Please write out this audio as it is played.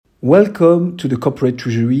Welcome to the Corporate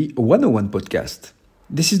Treasury 101 podcast.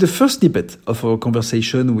 This is the first snippet of our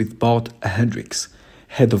conversation with Bart Hendriks,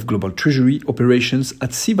 Head of Global Treasury Operations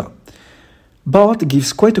at CEVA. Bart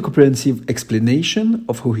gives quite a comprehensive explanation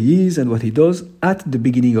of who he is and what he does at the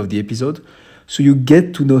beginning of the episode, so you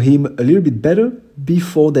get to know him a little bit better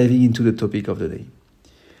before diving into the topic of the day.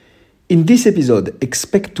 In this episode,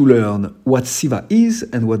 expect to learn what CEVA is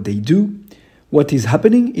and what they do, what is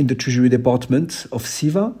happening in the Treasury Department of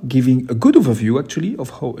CEVA, giving a good overview actually of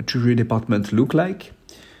how a Treasury Department looks like,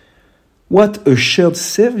 what a shared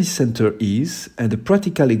service center is and a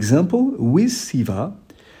practical example with CEVA,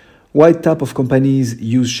 what type of companies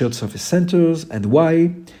use shared service centers and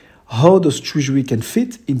why, how does Treasury can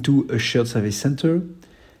fit into a shared service center,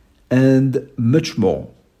 and much more.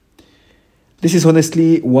 This is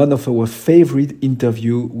honestly one of our favorite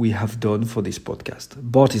interviews we have done for this podcast.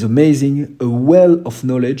 Bart is amazing, a well of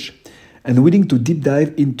knowledge, and willing to deep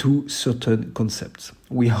dive into certain concepts.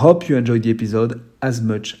 We hope you enjoyed the episode as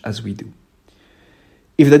much as we do.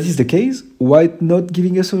 If that is the case, why not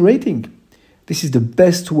giving us a rating? This is the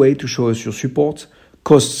best way to show us your support,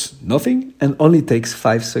 costs nothing, and only takes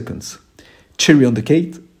 5 seconds. Cherry on the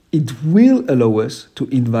cake. It will allow us to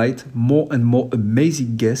invite more and more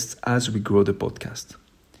amazing guests as we grow the podcast.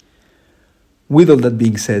 With all that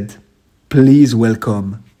being said, please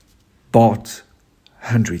welcome Bart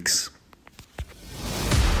Hendriks.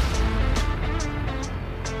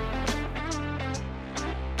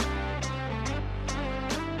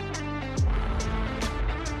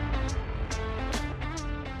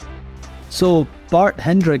 So, Bart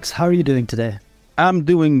Hendriks, how are you doing today? I'm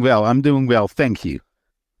doing well. Thank you.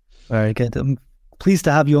 Very good. I'm pleased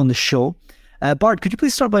to have you on the show. Bart, could you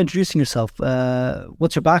please start by introducing yourself?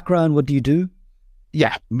 What's your background? What do you do?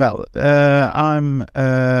 I'm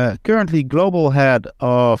currently global head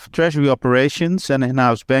of treasury operations and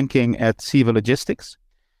in-house banking at CEVA Logistics.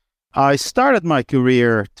 I started my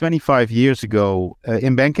career 25 years ago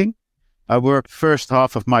in banking. I worked first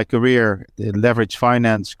half of my career in leverage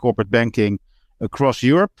finance, corporate banking across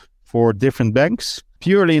Europe for different banks,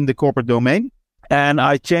 purely in the corporate domain. And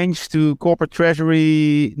I changed to corporate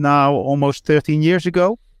treasury now almost 13 years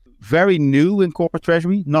ago. Very new in corporate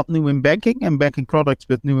treasury, not new in banking and banking products,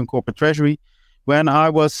 but new in corporate treasury. When I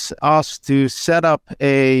was asked to set up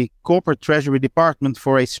a corporate treasury department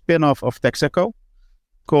for a spin-off of Texaco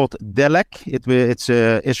called Delek. It's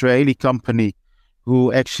an Israeli company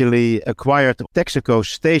who actually acquired Texaco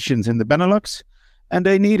stations in the Benelux. And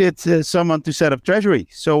they needed someone to set up treasury.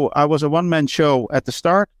 So I was a one-man show at the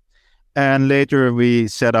start. And later we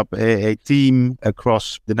set up a team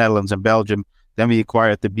across the Netherlands and Belgium. Then we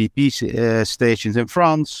acquired the BP stations in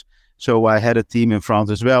France. So I had a team in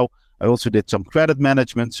France as well. I also did some credit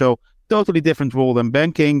management. So totally different role than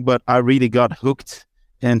banking, but I really got hooked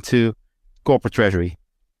into corporate treasury.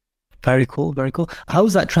 Very cool, very cool. How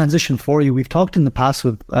was that transition for you? We've talked in the past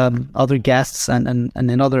with other guests and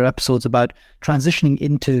in other episodes about transitioning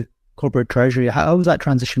into corporate treasury. How was that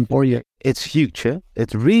transition for you? It's huge.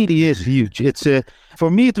 It really is huge. It's for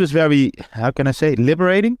me, it was very,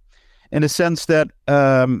 liberating in the sense that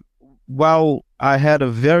while I had a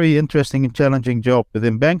very interesting and challenging job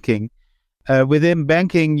within banking,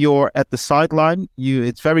 you're at the sideline.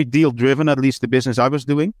 It's very deal driven, at least the business I was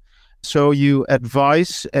doing. So you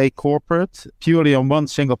advise a corporate purely on one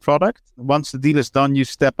single product. Once the deal is done, you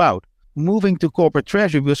step out. Moving to corporate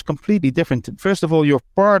treasury was completely different. First of all, you're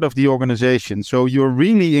part of the organization. So you're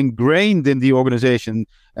really ingrained in the organization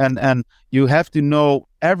and you have to know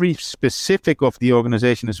every specific of the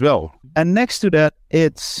organization as well. And next to that,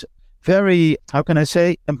 it's very,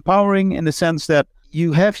 empowering in the sense that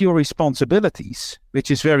you have your responsibilities,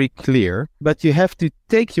 which is very clear, but you have to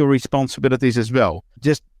take your responsibilities as well.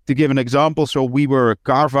 Just to give an example, so we were a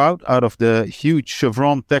carve-out out of the huge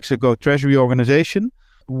Chevron Texaco treasury organization.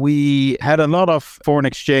 We had a lot of foreign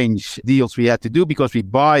exchange deals we had to do because we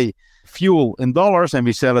buy fuel in dollars and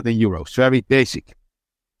we sell it in euros. Very basic.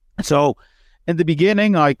 So in the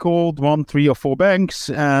beginning, I called 1, 3 or 4 banks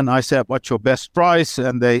and I said, what's your best price?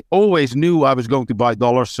 And they always knew I was going to buy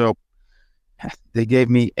dollars. So they gave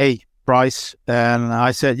me a price and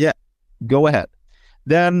I said, yeah, go ahead.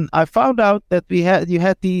 Then I found out that you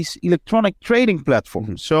had these electronic trading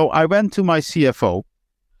platforms. So I went to my CFO,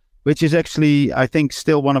 which is actually, I think,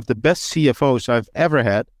 still one of the best CFOs I've ever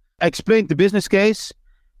had. I explained the business case,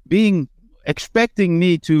 expecting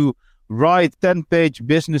me to write 10-page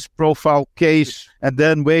business profile case and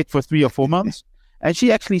then wait for 3 or 4 months. And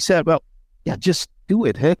she actually said, well, yeah, just do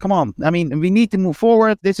it. Hey, come on. I mean, we need to move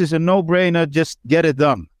forward. This is a no-brainer. Just get it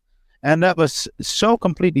done. And that was so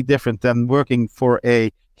completely different than working for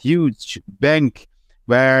a huge bank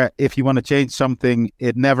where if you want to change something,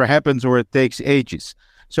 it never happens or it takes ages.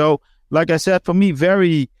 So, like I said, for me,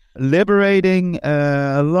 very liberating,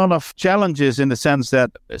 a lot of challenges in the sense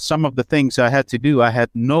that some of the things I had to do, I had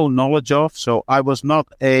no knowledge of. So I was not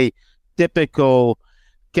a typical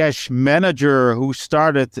cash manager who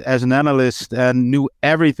started as an analyst and knew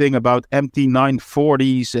everything about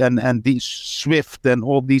MT940s and these Swift and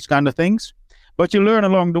all these kind of things. But you learn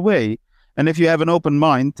along the way. And if you have an open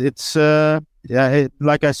mind, it's,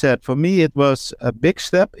 like I said, for me, it was a big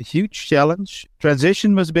step, a huge challenge.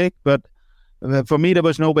 Transition was big, but for me, there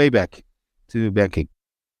was no way back to banking.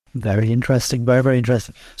 Very interesting. Very, very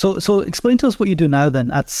interesting. So explain to us what you do now then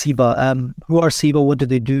at SEBA. Who are SEBA? What do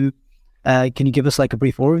they do? Can you give us like a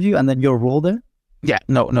brief overview and then your role there? Yeah,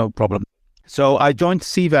 no problem. So I joined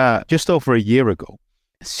SEBA just over a year ago.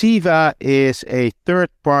 SEBA is a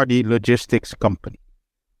third-party logistics company,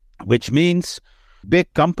 which means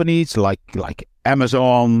big companies like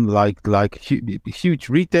Amazon, like huge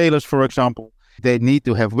retailers, for example. They need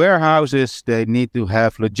to have warehouses, they need to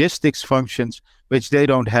have logistics functions, which they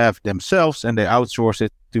don't have themselves, and they outsource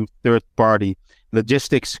it to third-party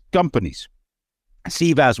logistics companies.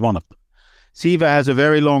 SEBA is one of them. SEBA has a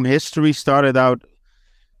very long history, started out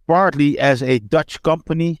partly as a Dutch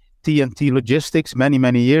company, TNT Logistics,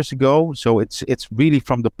 many years ago. So it's really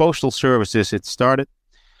from the postal services it started.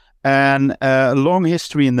 And a long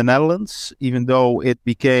history in the Netherlands, even though it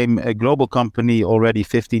became a global company already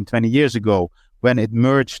 15, 20 years ago when it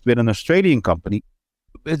merged with an Australian company.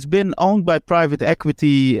 It's been owned by private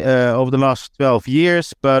equity over the last 12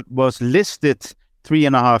 years, but was listed 3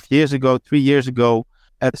 years ago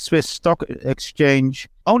at the Swiss Stock Exchange,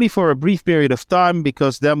 only for a brief period of time,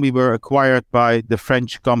 because then we were acquired by the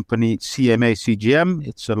French company CMA CGM.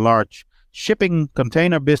 It's a large shipping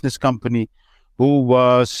container business company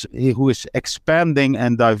who is expanding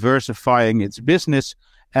and diversifying its business,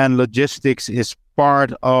 and logistics is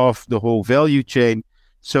part of the whole value chain.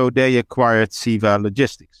 So they acquired SEBA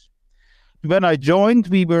Logistics. When I joined,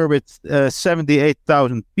 we were with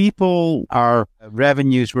 78,000 people. Our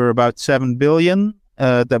revenues were about 7 billion.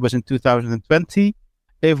 That was in 2020.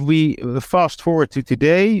 If we fast forward to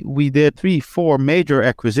today, we did 3-4 major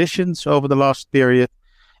acquisitions over the last period.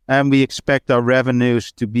 And we expect our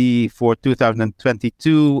revenues to be for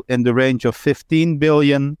 2022 in the range of 15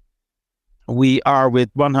 billion. We are with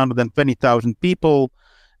 120,000 people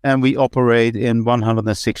and we operate in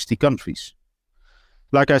 160 countries.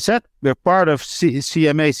 Like I said, we're part of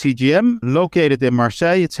CMA CGM, located in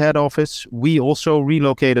Marseille, its head office. We also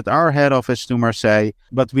relocated our head office to Marseille,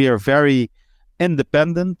 but we are very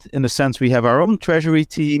independent in the sense we have our own treasury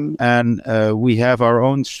team and we have our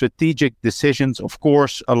own strategic decisions, of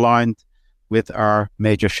course, aligned with our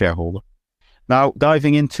major shareholder. Now,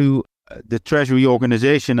 diving into the treasury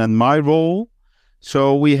organization and my role.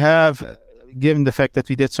 So we have, given the fact that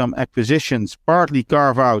we did some acquisitions, partly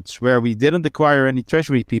carve-outs where we didn't acquire any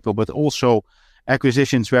treasury people, but also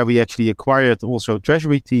acquisitions where we actually acquired also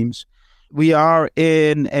treasury teams. We are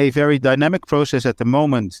in a very dynamic process at the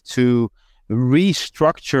moment to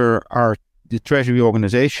restructure the treasury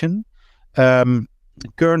organization.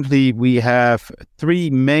 Currently, we have 3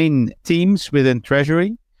 main teams within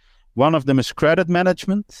treasury. One of them is credit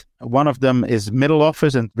management. One of them is middle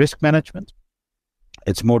office and risk management.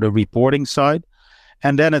 It's more the reporting side.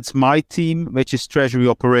 And then it's my team, which is treasury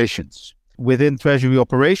operations. Within treasury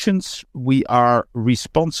operations, we are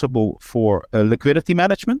responsible for liquidity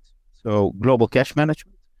management, so global cash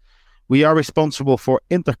management. We are responsible for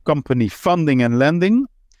intercompany funding and lending.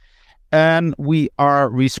 And we are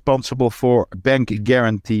responsible for bank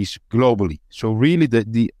guarantees globally. So really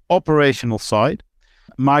the operational side.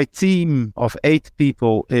 My team of 8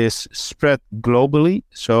 people is spread globally.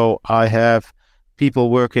 So I have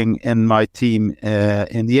people working in my team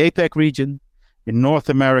in the APAC region, in North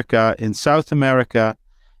America, in South America,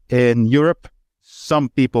 in Europe. Some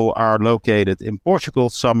people are located in Portugal,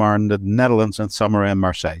 some are in the Netherlands, and some are in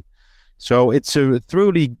Marseille. So it's a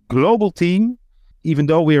truly global team. Even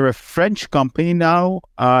though we're a French company now,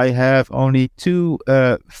 I have only 2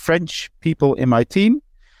 French people in my team.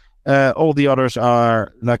 All the others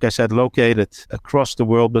are, like I said, located across the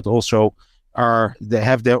world, but also they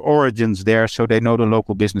have their origins there, so they know the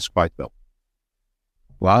local business quite well.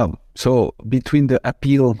 Wow. So between the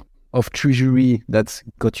appeal of treasury that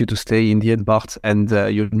got you to stay in the end, Bart, and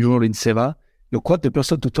your new role in SEBA, you're quite the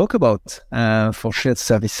person to talk about for Shared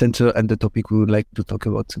Service Center and the topic we would like to talk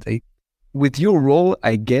about today. With your role,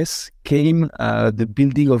 I guess, came the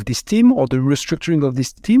building of this team or the restructuring of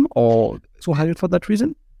this team, or so hired for that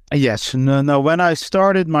reason? Yes. No. When I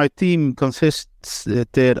started, my team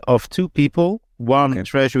consisted of 2 people. one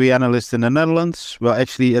treasury analyst in the Netherlands. Well,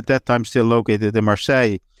 actually, at that time, still located in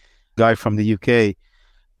Marseille, guy from the UK,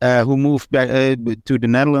 who moved back to the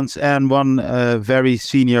Netherlands, and one very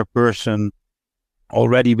senior person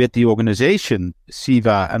already with the organization,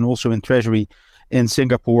 SIVA, and also in treasury in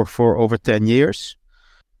Singapore for over 10 years.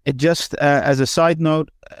 It just, as a side note,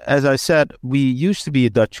 as I said, we used to be a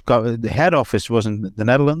Dutch, the head office was in the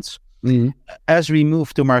Netherlands. Mm-hmm. As we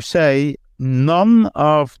moved to Marseille, none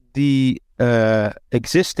of the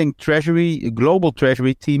existing global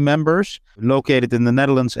treasury team members located in the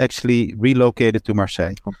Netherlands actually relocated to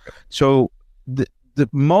Marseille. Okay. So the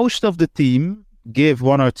most of the team, give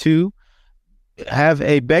one or two, have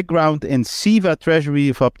a background in SIVA treasury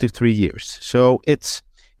of up to 3 years. So it's,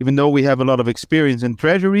 even though we have a lot of experience in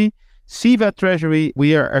treasury, SIVA treasury,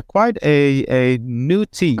 we are quite a new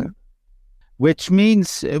team, which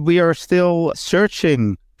means we are still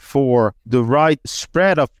searching for the right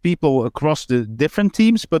spread of people across the different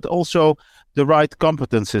teams, but also the right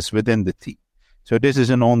competences within the team. So this is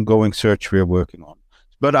an ongoing search we're working on.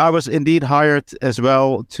 But I was indeed hired as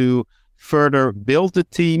well to further build the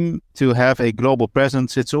team to have a global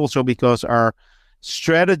presence. It's also because our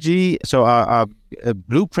strategy, so our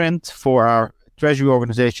blueprint for our treasury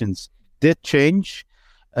organizations did change.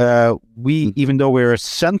 Even though we're a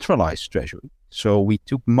centralized treasury, so we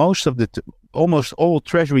took most of almost all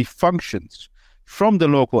treasury functions from the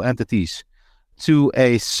local entities to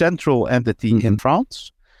a central entity in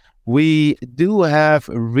France. We do have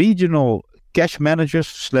regional cash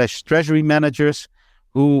managers / treasury managers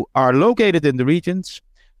who are located in the regions,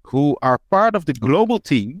 who are part of the global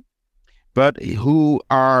team, but who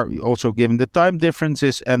are also, given the time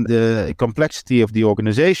differences and the complexity of the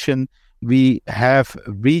organization, we have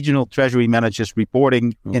regional treasury managers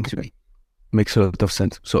reporting into me. Makes a lot of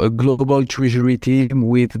sense. So a global treasury team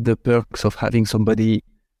with the perks of having somebody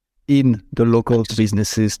in the local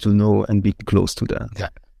businesses to know and be close to the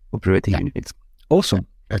operating units. Awesome.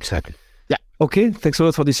 Exactly. Yeah. Okay. Thanks a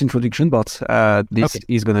lot for this introduction, Bart. This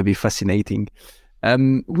is going to be fascinating.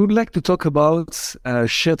 We would like to talk about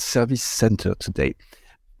shared service center today.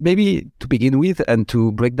 Maybe to begin with and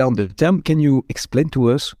to break down the term, can you explain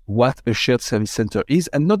to us what a shared service center is,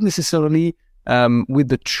 and not necessarily with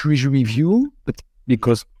the treasury view, but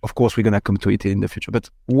because of course we're going to come to it in the future. But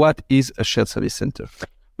what is a shared service center?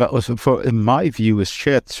 Well, also in my view, a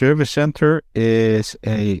shared service center is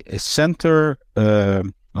a center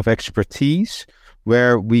of expertise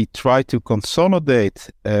where we try to consolidate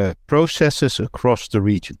processes across the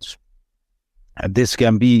regions. And this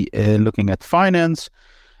can be looking at finance.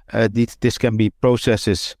 This can be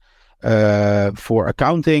processes for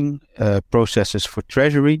accounting, processes for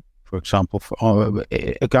treasury, for example, for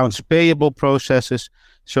accounts payable processes.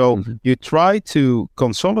 So you try to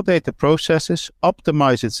consolidate the processes,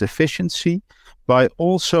 optimize its efficiency by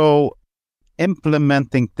also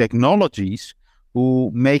implementing technologies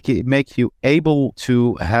who make you able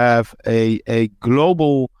to have a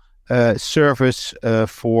global service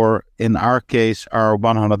for, in our case, our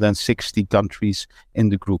 160 countries in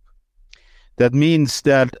the group. That means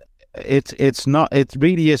that it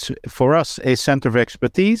really is for us a center of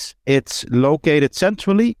expertise. It's located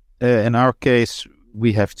centrally. In our case,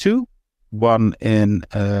 we have two. One in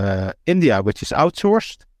India, which is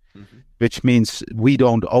outsourced, which means we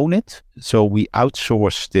don't own it. So we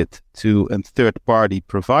outsourced it to a third-party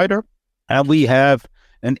provider. And we have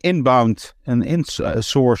an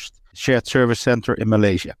insourced shared service center in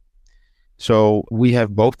Malaysia. So we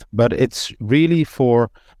have both, but it's really for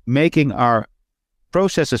making our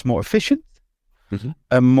processes more efficient,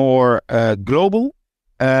 and more global,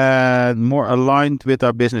 and more aligned with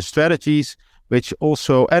our business strategies, which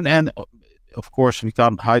also, and of course we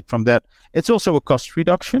can't hide from that, it's also a cost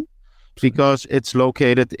reduction because it's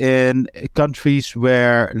located in countries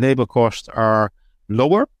where labor costs are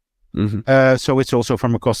lower. So it's also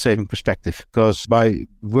from a cost-saving perspective, because by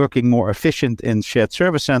working more efficient in shared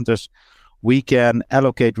service centers, we can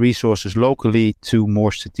allocate resources locally to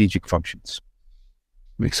more strategic functions.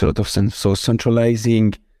 Makes a lot of sense. So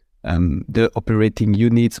centralizing the operating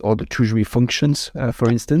units or the treasury functions, for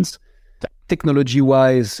instance,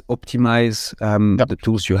 technology-wise, optimize the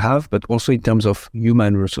tools you have, but also in terms of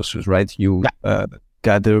human resources, right? You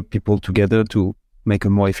gather people together to make a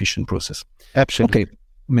more efficient process. Absolutely. Okay.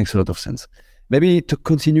 Makes a lot of sense. Maybe to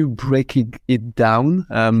continue breaking it down,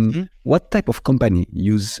 what type of company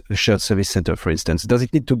use a shared service center, for instance? Does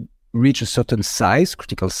it need to reach a certain size,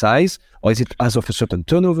 critical size, or is it as of a certain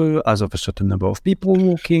turnover, as of a certain number of people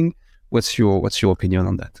working? What's your opinion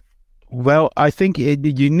on that? Well, I think you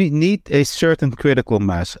need a certain critical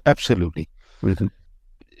mass. Absolutely.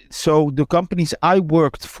 So the companies I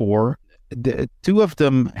worked for two of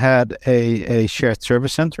them had a shared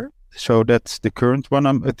service center. So that's the current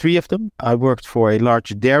one. Three of them. I worked for a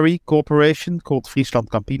large dairy corporation called Friesland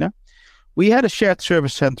Campina. We had a shared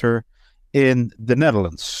service center in the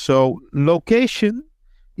Netherlands. So location,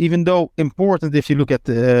 even though important if you look at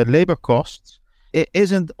the labor costs, it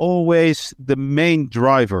isn't always the main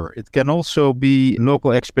driver. It can also be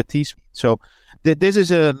local expertise. So this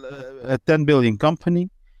is a 10 billion company.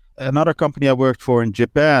 Another company I worked for in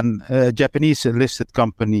Japan, a Japanese listed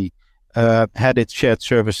company, had its shared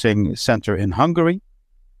servicing center in Hungary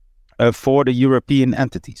for the European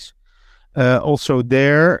entities. Also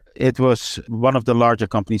there, it was one of the larger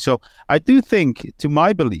companies. So I do think, to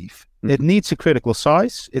my belief, it needs a critical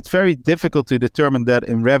size. It's very difficult to determine that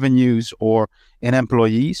in revenues or in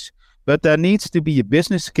employees, but there needs to be a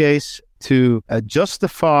business case to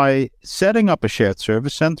justify setting up a shared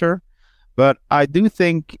service center. But I do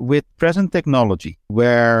think with present technology,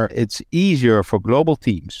 where it's easier for global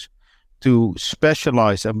teams to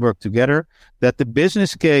specialize and work together, that the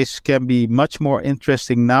business case can be much more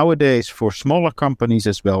interesting nowadays for smaller companies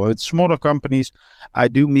as well. With smaller companies, I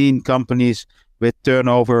do mean companies with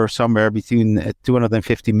turnover somewhere between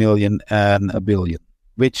 250 million and a billion,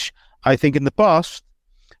 which I think in the past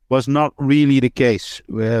was not really the case,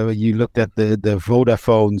 where you looked at the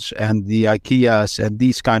Vodafones and the IKEAs and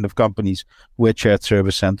these kind of companies with shared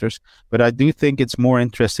service centers. But I do think it's more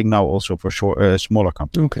interesting now also for smaller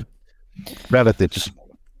companies. Okay. Relatively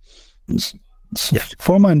smaller. Yeah.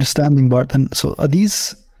 For my understanding, Bart, and so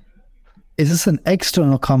is this an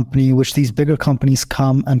external company which these bigger companies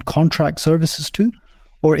come and contract services to?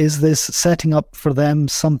 Or is this setting up for them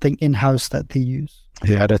something in-house that they use?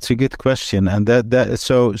 Yeah, that's a good question. And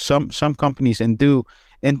so some companies do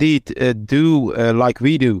like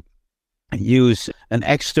we do, use an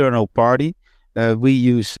external party. We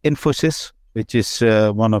use Infosys, which is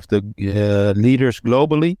one of the leaders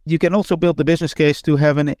globally. You can also build the business case to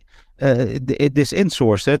have this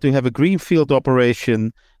insource, to have a greenfield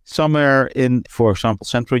operation somewhere in, for example,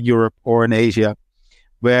 Central Europe or in Asia,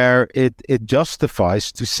 where it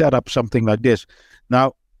justifies to set up something like this.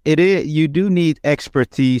 Now, you do need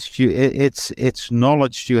expertise. It's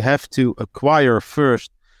knowledge you have to acquire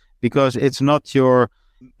first, because it's not your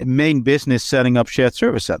main business setting up shared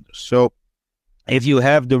service centers. So if you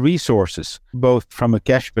have the resources, both from a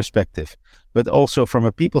cash perspective, but also from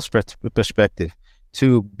a people's perspective,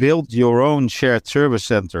 to build your own shared service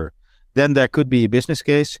center, then there could be a business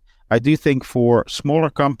case. I do think for smaller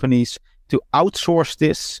companies to outsource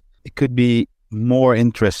this, it could be more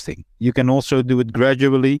interesting. You can also do it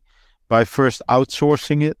gradually by first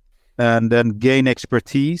outsourcing it and then gain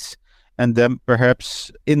expertise and then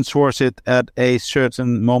perhaps insource it at a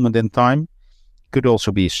certain moment in time. Could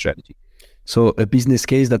also be a strategy. So a business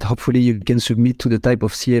case that hopefully you can submit to the type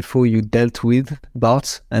of CFO you dealt with,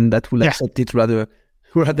 Bart, and that will accept it rather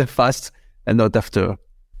fast and not after a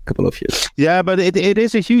couple of years. Yeah, but it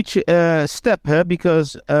is a huge step,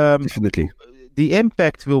 because definitely the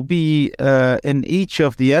impact will be in each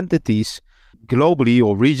of the entities globally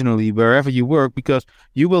or regionally, wherever you work, because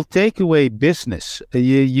you will take away business.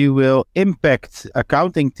 You will impact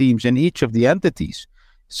accounting teams in each of the entities.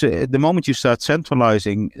 So at the moment you start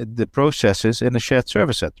centralizing the processes in a shared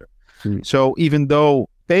service center. So even though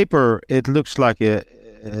paper, it looks like a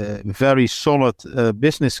very solid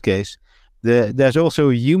business case, there's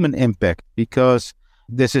also a human impact, because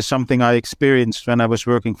this is something I experienced when I was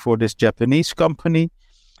working for this Japanese company.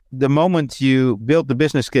 The moment you build the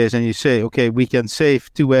business case and you say, okay, we can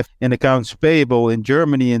save 2F in accounts payable in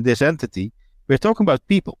Germany in this entity, we're talking about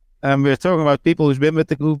people. And we're talking about people who've been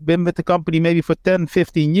with the company maybe for 10,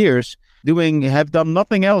 15 years, have done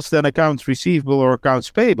nothing else than accounts receivable or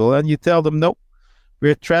accounts payable. And you tell them, no,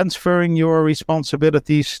 we're transferring your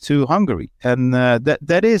responsibilities to Hungary. And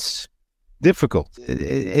that is difficult.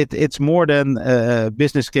 It's more than a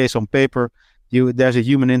business case on paper. There's a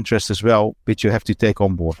human interest as well, which you have to take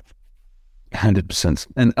on board. 100%.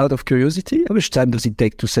 And out of curiosity, how much time does it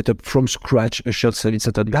take to set up from scratch a shared service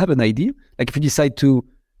center? Do you have an idea? Like if you decide to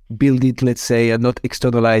build it, let's say, and not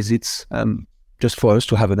externalize it, just for us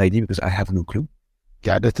to have an idea, because I have no clue.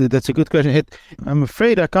 Yeah, that's a good question. I'm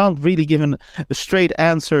afraid I can't really give a straight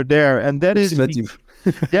answer there. And that is...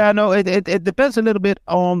 Yeah, no, it depends a little bit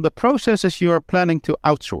on the processes you are planning to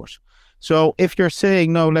outsource. So if you're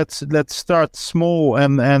saying, no, let's start small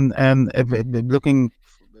and looking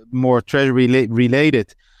more treasury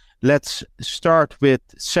related, let's start with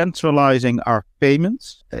centralizing our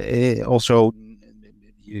payments. Also,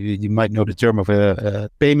 you might know the term of a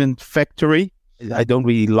payment factory. I don't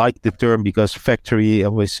really like the term because factory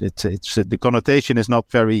always it's the connotation is not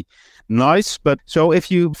very nice. But so if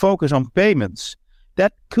you focus on payments,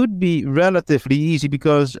 that could be relatively easy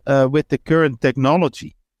because with the current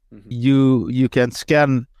technology, you can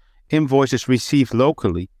scan invoices received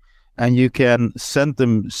locally, and you can send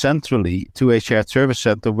them centrally to a shared service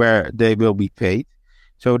center where they will be paid.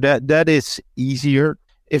 So that is easier.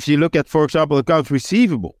 If you look at, for example, accounts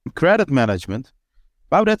receivable, credit management,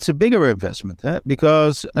 wow, that's a bigger investment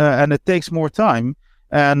because and it takes more time,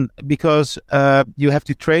 and because you have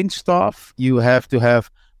to train staff, you have to have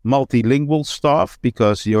multilingual staff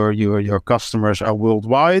because your customers are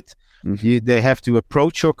worldwide. They have to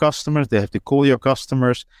approach your customers, they have to call your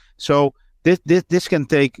customers. So this can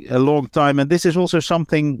take a long time, and this is also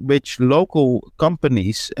something which local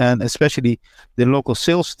companies and especially the local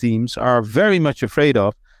sales teams are very much afraid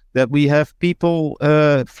of. That we have people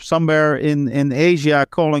somewhere in Asia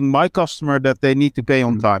calling my customer that they need to pay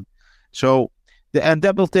on time. So, and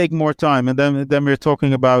that will take more time. And then we're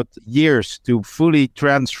talking about years to fully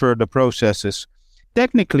transfer the processes.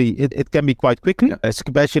 Technically, it can be quite quickly,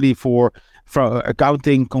 especially for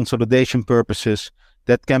accounting consolidation purposes.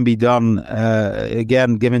 That can be done,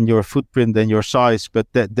 again, given your footprint and your size. But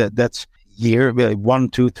that's 1,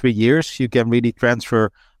 2, 3 years. You can really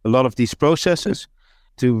transfer a lot of these processes.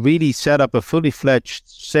 To really set up a fully fledged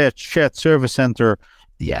shared service center,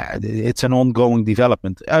 it's an ongoing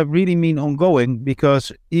development. I really mean ongoing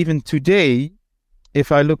because even today,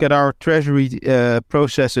 if I look at our treasury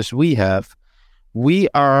processes we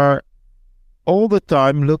are all the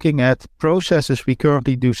time looking at processes we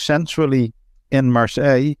currently do centrally in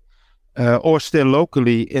Marseille or still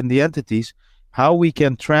locally in the entities, how we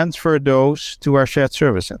can transfer those to our shared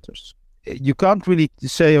service centers. You can't really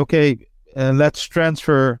say, okay, let's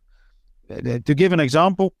transfer. To give an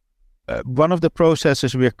example, one of the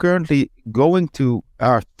processes we are currently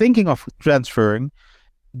are thinking of transferring,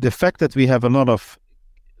 the fact that we have a lot of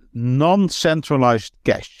non-centralized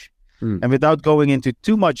cash. And without going into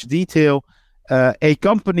too much detail, a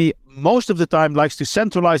company most of the time likes to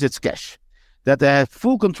centralize its cash, that they have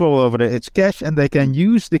full control over its cash and they can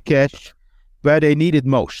use the cash where they need it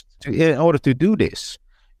most. In order to do this,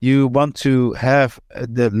 you want to have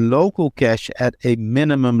the local cash at a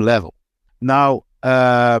minimum level. Now,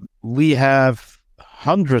 we have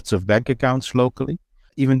hundreds of bank accounts locally.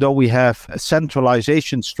 Even though we have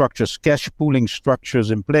centralization structures, cash pooling structures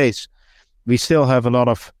in place, we still have a lot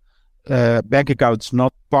of bank accounts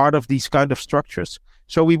not part of these kind of structures.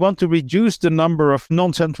 So we want to reduce the number of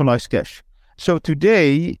non-centralized cash. So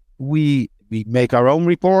today, we make our own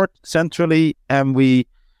report centrally, and we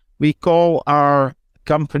call our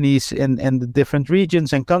companies in the different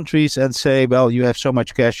regions and countries and say, well, you have so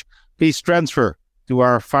much cash, please transfer to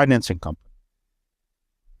our financing company.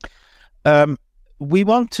 We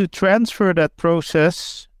want to transfer that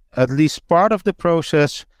process, at least part of the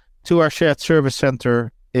process, to our shared service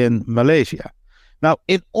center in Malaysia. Now,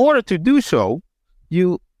 in order to do so,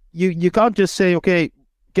 you can't just say, okay,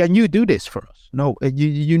 can you do this for us? No,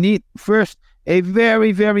 you need first a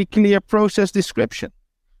very, very clear process description.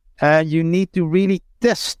 And you need to really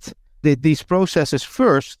test these processes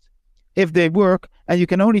first, if they work, and you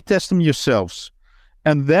can only test them yourselves.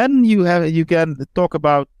 And then you can talk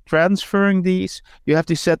about transferring these. You have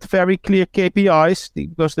to set very clear KPIs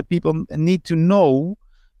because the people need to know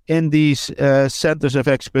in these centers of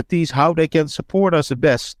expertise how they can support us the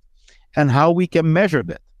best and how we can measure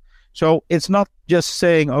that. So it's not just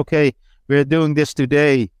saying, okay, we're doing this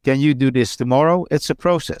today, can you do this tomorrow? It's a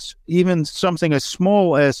process. Even something as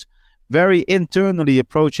small as very internally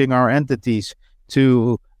approaching our entities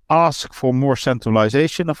to ask for more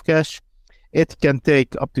centralization of cash, it can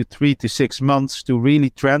take up to 3 to 6 months to really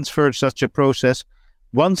transfer such a process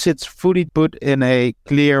once it's fully put in a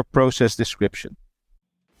clear process description.